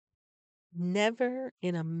Never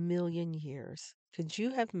in a million years could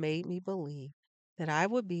you have made me believe that I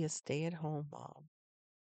would be a stay at home mom.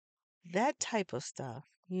 That type of stuff,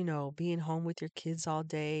 being home with your kids all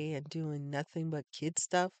day and doing nothing but kid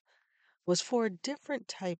stuff, was for a different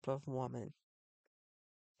type of woman.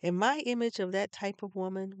 And my image of that type of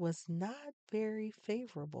woman was not very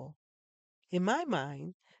favorable. In my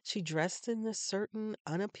mind, she dressed in a certain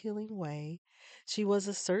unappealing way. She was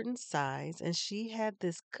a certain size, and she had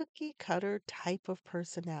this cookie cutter type of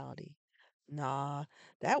personality. Nah,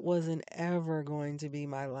 that wasn't ever going to be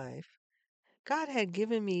my life. God had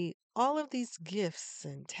given me all of these gifts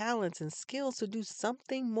and talents and skills to do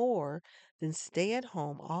something more than stay at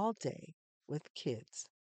home all day with kids.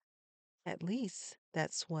 At least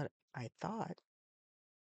that's what I thought.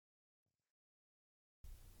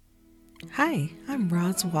 Hi, I'm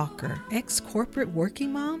Roz Walker, ex corporate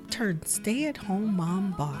working mom turned stay at home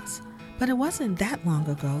mom boss. But it wasn't that long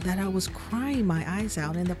ago that I was crying my eyes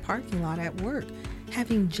out in the parking lot at work,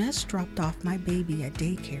 having just dropped off my baby at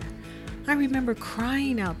daycare. I remember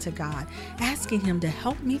crying out to God, asking Him to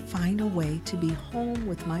help me find a way to be home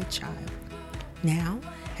with my child. Now,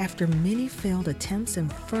 after many failed attempts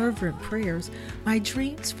and fervent prayers, my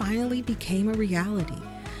dreams finally became a reality.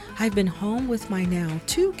 I've been home with my now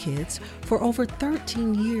two kids for over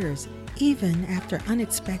 13 years, even after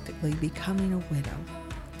unexpectedly becoming a widow.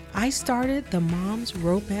 I started the Mom's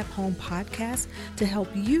Roadmap Home podcast to help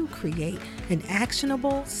you create an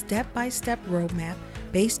actionable step by step roadmap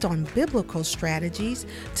based on biblical strategies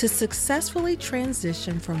to successfully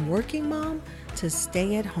transition from working mom to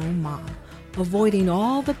stay at home mom, avoiding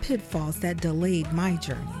all the pitfalls that delayed my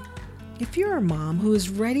journey. If you're a mom who is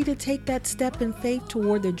ready to take that step in faith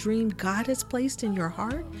toward the dream God has placed in your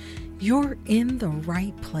heart, you're in the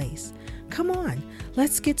right place. Come on,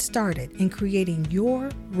 let's get started in creating your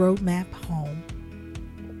roadmap home.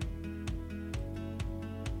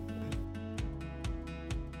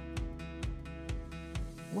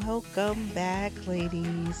 Welcome back,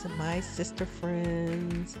 ladies, my sister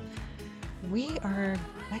friends. We are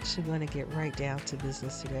actually going to get right down to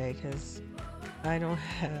business today because I don't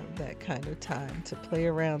have that kind of time to play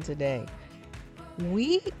around today.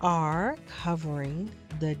 We are covering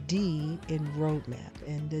the D in roadmap,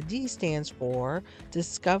 and the D stands for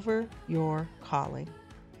Discover Your Calling.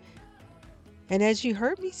 And as you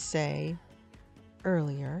heard me say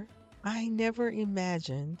earlier, I never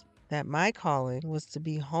imagined that my calling was to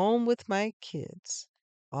be home with my kids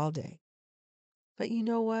all day. But you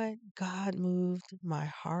know what? God moved my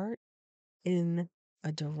heart in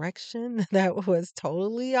a direction that was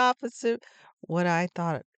totally opposite what I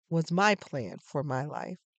thought was my plan for my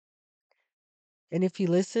life. And if you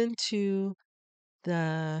listen to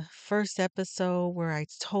the first episode where I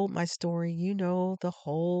told my story, you know the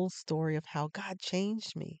whole story of how God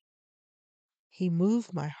changed me. He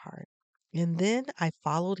moved my heart. And then I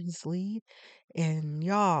followed his lead, and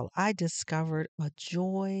y'all, I discovered a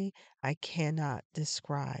joy I cannot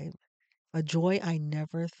describe, a joy I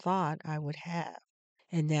never thought I would have.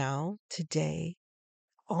 And now, today,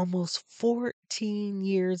 almost 14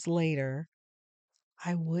 years later,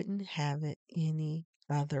 I wouldn't have it any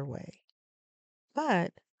other way.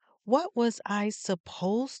 But what was I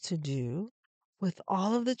supposed to do with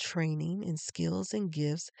all of the training and skills and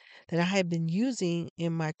gifts that I had been using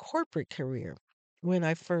in my corporate career when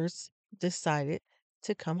I first decided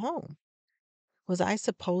to come home? Was I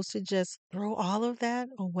supposed to just throw all of that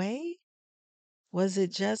away? Was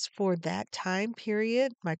it just for that time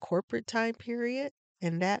period, my corporate time period,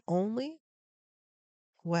 and that only?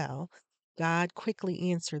 Well, God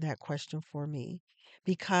quickly answered that question for me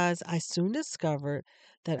because I soon discovered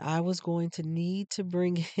that I was going to need to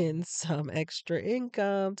bring in some extra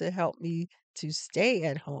income to help me to stay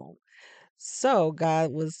at home. So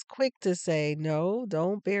God was quick to say, no,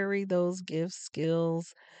 don't bury those gifts,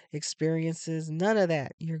 skills, experiences, none of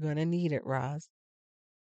that. You're going to need it, Roz.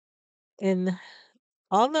 And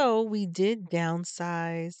although we did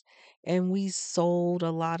downsize and we sold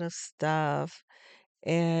a lot of stuff,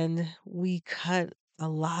 and we cut a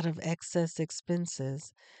lot of excess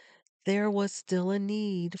expenses, there was still a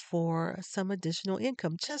need for some additional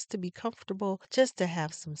income just to be comfortable, just to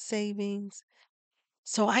have some savings.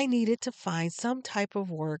 So I needed to find some type of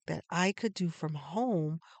work that I could do from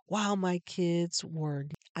home while my kids were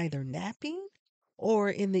either napping or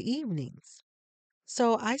in the evenings.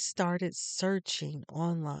 So I started searching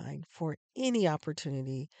online for any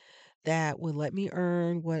opportunity that would let me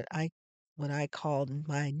earn what I called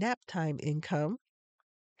my nap time income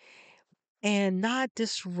and not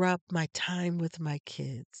disrupt my time with my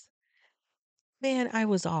kids. Man, I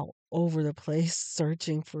was all over the place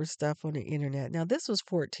searching for stuff on the internet. Now, this was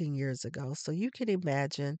 14 years ago, so you can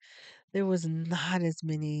imagine there was not as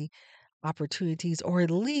many opportunities, or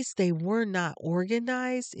at least they were not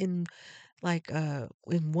organized in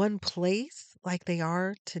one place like they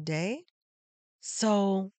are today.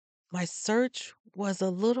 So my search was a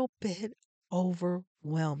little bit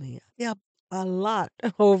overwhelming. Yeah, a lot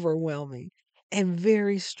overwhelming and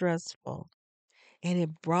very stressful. And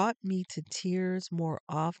it brought me to tears more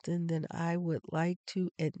often than I would like to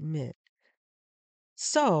admit.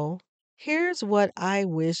 So here's what I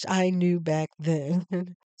wish I knew back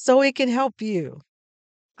then so it can help you.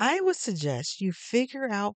 I would suggest you figure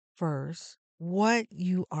out first what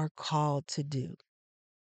you are called to do,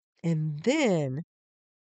 and then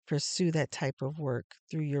pursue that type of work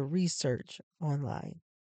through your research online.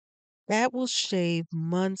 That will shave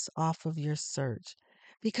months off of your search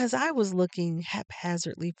because I was looking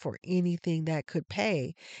haphazardly for anything that could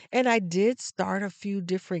pay. And I did start a few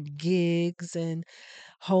different gigs and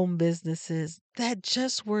home businesses that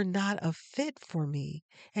just were not a fit for me.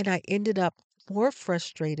 And I ended up more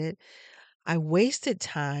frustrated. I wasted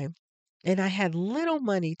time and I had little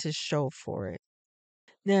money to show for it.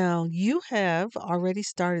 Now, you have already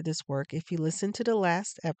started this work if you listened to the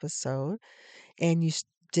last episode and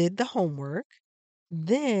did the homework.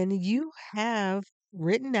 Then you have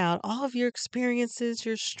written out all of your experiences,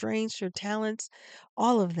 your strengths, your talents,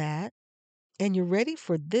 all of that. And you're ready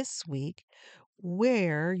for this week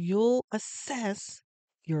where you'll assess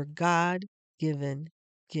your God given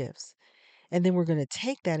gifts. And then we're going to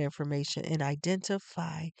take that information and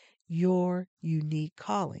identify your unique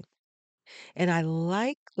calling. And I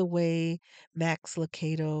like the way Max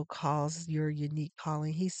Lucado calls your unique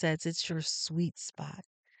calling. He says it's your sweet spot.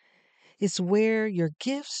 It's where your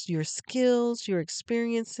gifts, your skills, your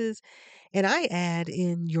experiences, and I add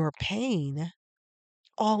in your pain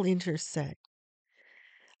all intersect.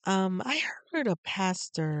 I heard a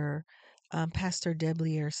pastor, Pastor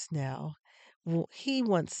Deblier Snell, he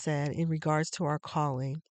once said in regards to our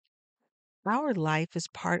calling, our life is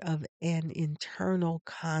part of an internal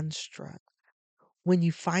construct. When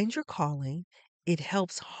you find your calling, it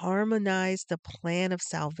helps harmonize the plan of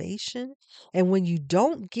salvation. And when you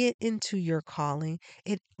don't get into your calling,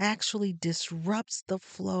 it actually disrupts the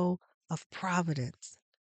flow of providence.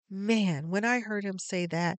 Man, when I heard him say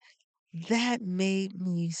that, that made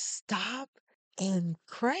me stop and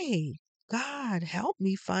pray. God, help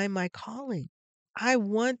me find my calling. I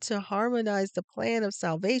want to harmonize the plan of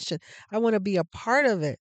salvation. I want to be a part of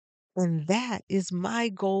it. And that is my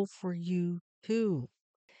goal for you too.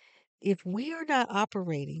 If we are not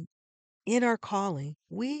operating in our calling,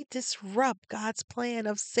 we disrupt God's plan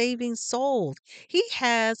of saving souls. He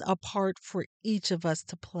has a part for each of us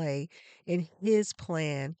to play in His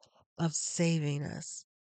plan of saving us.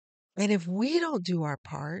 And if we don't do our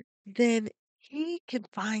part, then He can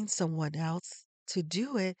find someone else to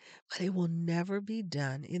do it, but it will never be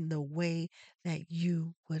done in the way that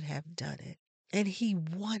you would have done it. And He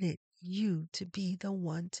wanted you to be the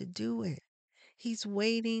one to do it. He's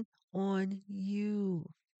waiting on you.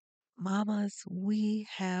 Mamas, we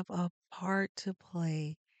have a part to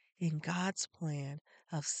play in God's plan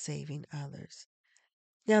of saving others.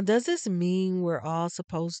 Now, does this mean we're all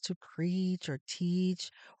supposed to preach or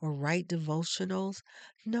teach or write devotionals?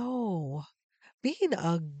 No. Being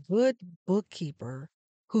a good bookkeeper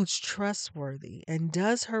who's trustworthy and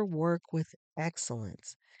does her work with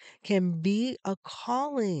excellence can be a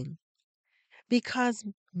calling because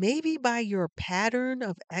maybe by your pattern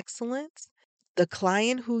of excellence, the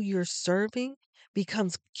client who you're serving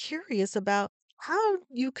becomes curious about how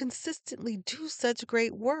you consistently do such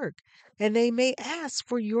great work. And they may ask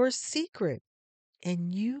for your secret.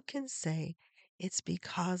 And you can say, it's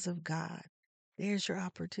because of God. There's your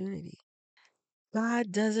opportunity.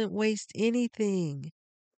 God doesn't waste anything.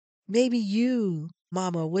 Maybe you,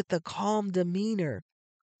 mama, with a calm demeanor,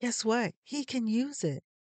 guess what? He can use it.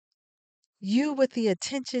 You with the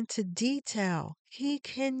attention to detail, he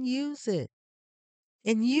can use it.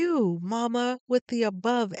 And you, mama, with the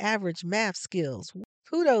above average math skills,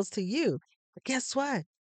 kudos to you. But guess what?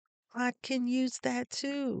 God can use that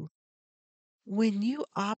too. When you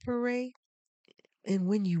operate and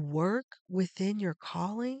when you work within your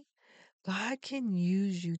calling, God can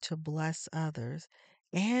use you to bless others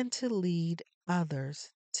and to lead others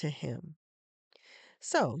to Him.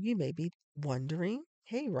 So you may be wondering,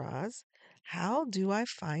 hey, Roz, how do I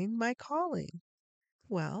find my calling?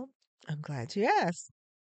 Well, I'm glad you asked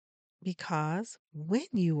because when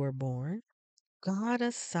you were born, God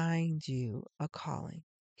assigned you a calling.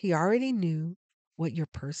 He already knew what your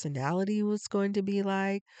personality was going to be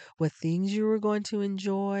like, what things you were going to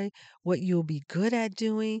enjoy, what you'll be good at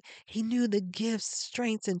doing. He knew the gifts,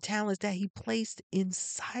 strengths, and talents that He placed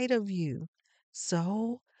inside of you.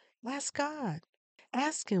 So ask God.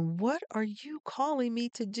 Ask Him, what are you calling me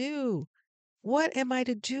to do? What am I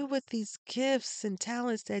to do with these gifts and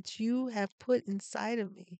talents that you have put inside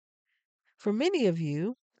of me? For many of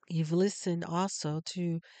you, you've listened also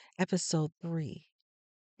to episode 3,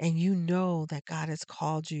 and you know that God has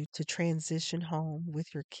called you to transition home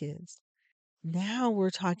with your kids. Now we're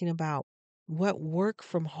talking about what work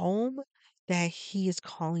from home that He is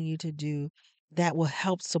calling you to do that will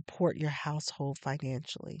help support your household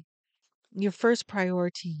financially. Your first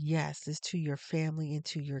priority, yes, is to your family and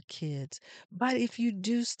to your kids. But if you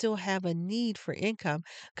do still have a need for income,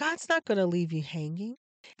 God's not going to leave you hanging.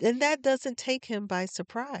 And that doesn't take Him by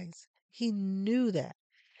surprise. He knew that.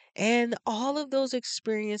 And all of those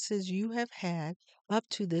experiences you have had up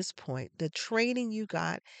to this point, the training you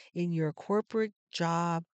got in your corporate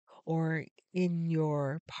job or in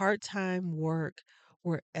your part time work,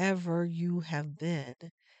 wherever you have been,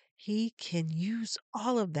 He can use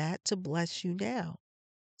all of that to bless you now.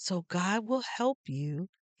 So God will help you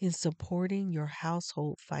in supporting your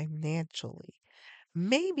household financially.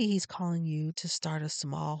 Maybe He's calling you to start a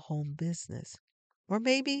small home business, or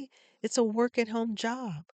maybe it's a work at home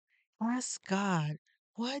job. Ask God,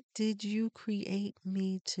 what did you create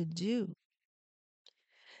me to do?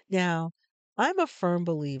 Now, I'm a firm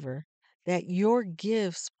believer that your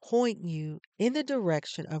gifts point you in the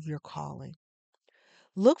direction of your calling.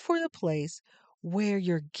 Look for the place where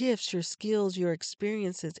your gifts, your skills, your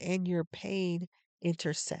experiences, and your pain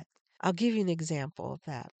intersect. I'll give you an example of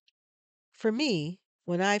that. For me,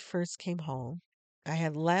 when I first came home, I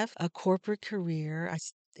had left a corporate career.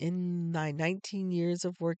 In my 19 years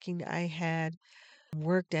of working, I had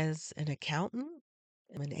worked as an accountant,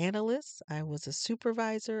 an analyst, I was a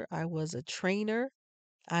supervisor, I was a trainer,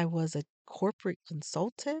 I was a corporate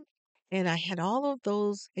consultant, and I had all of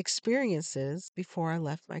those experiences before I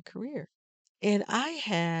left my career. And I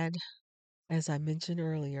had, as I mentioned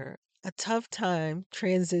earlier, a tough time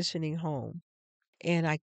transitioning home. And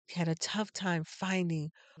I had a tough time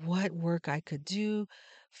finding what work I could do,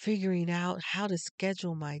 figuring out how to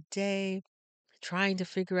schedule my day, trying to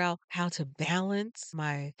figure out how to balance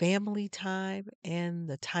my family time and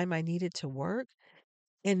the time I needed to work.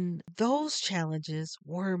 And those challenges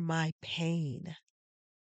were my pain.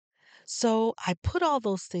 So I put all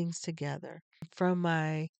those things together. From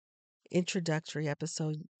my introductory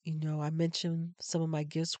episode, I mentioned some of my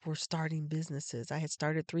gifts were starting businesses. I had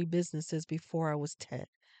started 3 businesses before I was 10.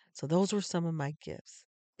 So those were some of my gifts.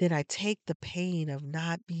 Then I take the pain of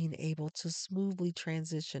not being able to smoothly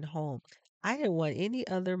transition home. I didn't want any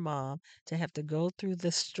other mom to have to go through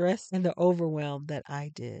the stress and the overwhelm that I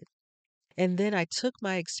did. And then I took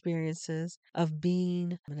my experiences of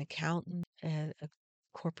being an accountant at a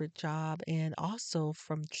corporate job and also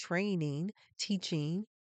from training, teaching,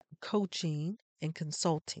 coaching, and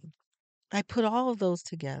consulting. I put all of those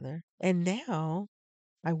together and now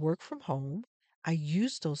I work from home. I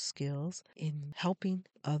use those skills in helping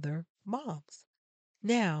other moms.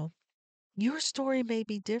 Now, your story may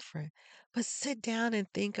be different, but sit down and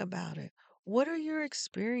think about it. What are your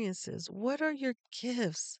experiences? What are your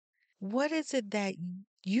gifts? What is it that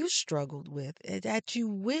you struggled with that you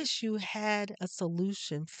wish you had a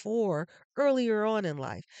solution for earlier on in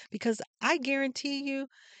life? Because I guarantee you,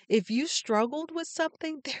 if you struggled with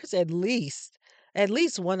something, there's at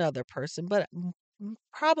least one other person, but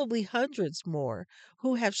probably hundreds more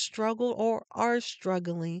who have struggled or are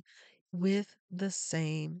struggling with the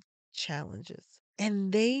same challenges.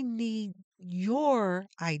 And they need your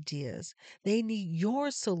ideas. They need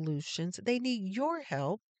your solutions. They need your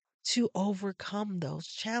help to overcome those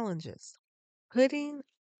challenges. Putting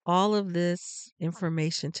all of this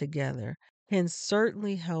information together can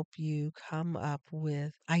certainly help you come up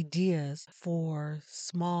with ideas for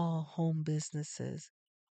small home businesses.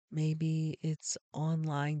 Maybe it's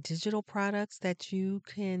online digital products that you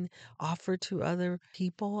can offer to other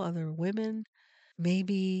people, other women.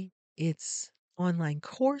 Maybe it's online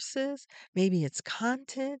courses, maybe it's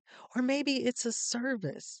content, or maybe it's a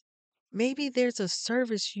service. Maybe there's a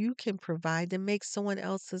service you can provide that makes someone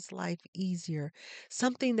else's life easier,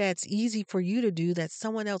 something that's easy for you to do that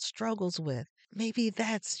someone else struggles with. Maybe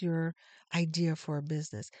that's your idea for a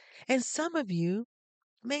business. And some of you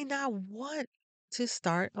may not want to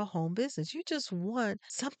start a home business. You just want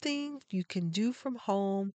something you can do from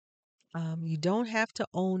home. You don't have to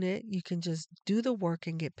own it. You can just do the work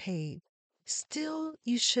and get paid. Still,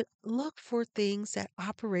 you should look for things that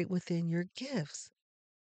operate within your gifts.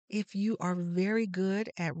 If you are very good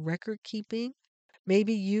at record keeping,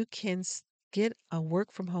 maybe you can get a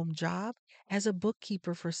work from home job as a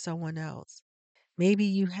bookkeeper for someone else. Maybe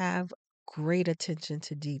you have great attention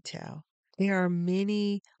to detail. There are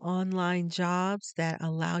many online jobs that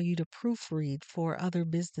allow you to proofread for other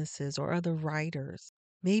businesses or other writers.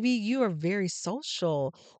 Maybe you are very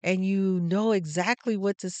social and you know exactly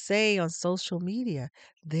what to say on social media.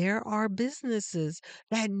 There are businesses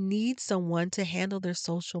that need someone to handle their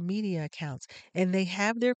social media accounts and they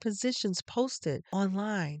have their positions posted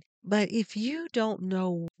online. But if you don't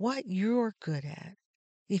know what you're good at,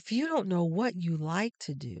 if you don't know what you like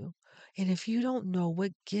to do, and if you don't know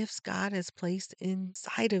what gifts God has placed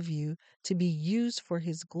inside of you to be used for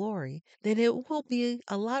His glory, then it will be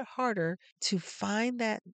a lot harder to find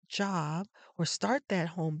that job or start that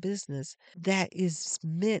home business that is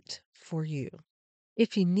meant for you.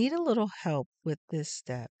 If you need a little help with this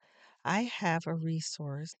step, I have a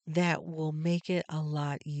resource that will make it a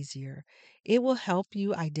lot easier. It will help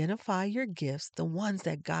you identify your gifts, the ones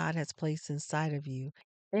that God has placed inside of you,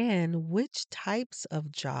 and which types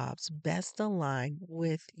of jobs best align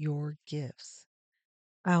with your gifts.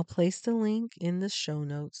 I'll place the link in the show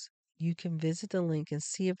notes. You can visit the link and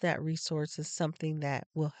see if that resource is something that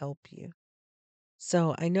will help you.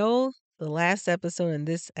 So I know the last episode and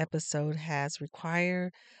this episode has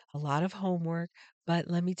required a lot of homework, but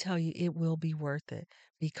let me tell you, it will be worth it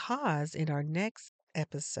because in our next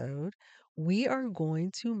episode, we are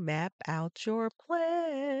going to map out your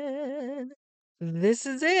plan. This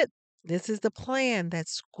is it. This is the plan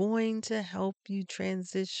that's going to help you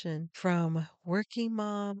transition from working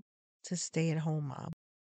mom to stay at home mom.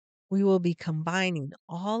 We will be combining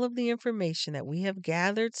all of the information that we have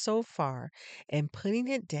gathered so far and putting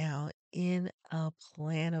it down in a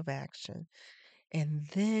plan of action. And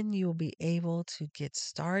then you'll be able to get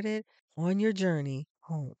started on your journey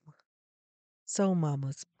home. So,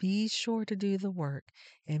 mamas, be sure to do the work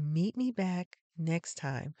and meet me back next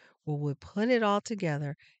time where we'll put it all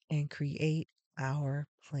together and create our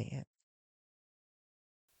plan.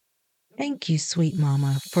 Thank you, sweet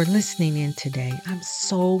mama, for listening in today. I'm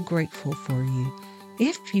so grateful for you.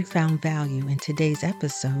 If you found value in today's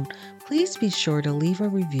episode, please be sure to leave a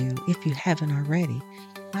review if you haven't already.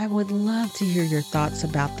 I would love to hear your thoughts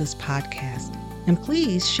about this podcast. And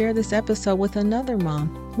please share this episode with another mom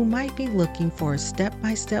who might be looking for a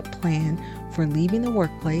step-by-step plan for leaving the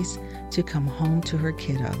workplace to come home to her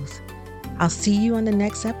kiddos. I'll see you on the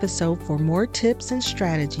next episode for more tips and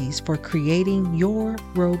strategies for creating your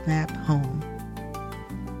roadmap home.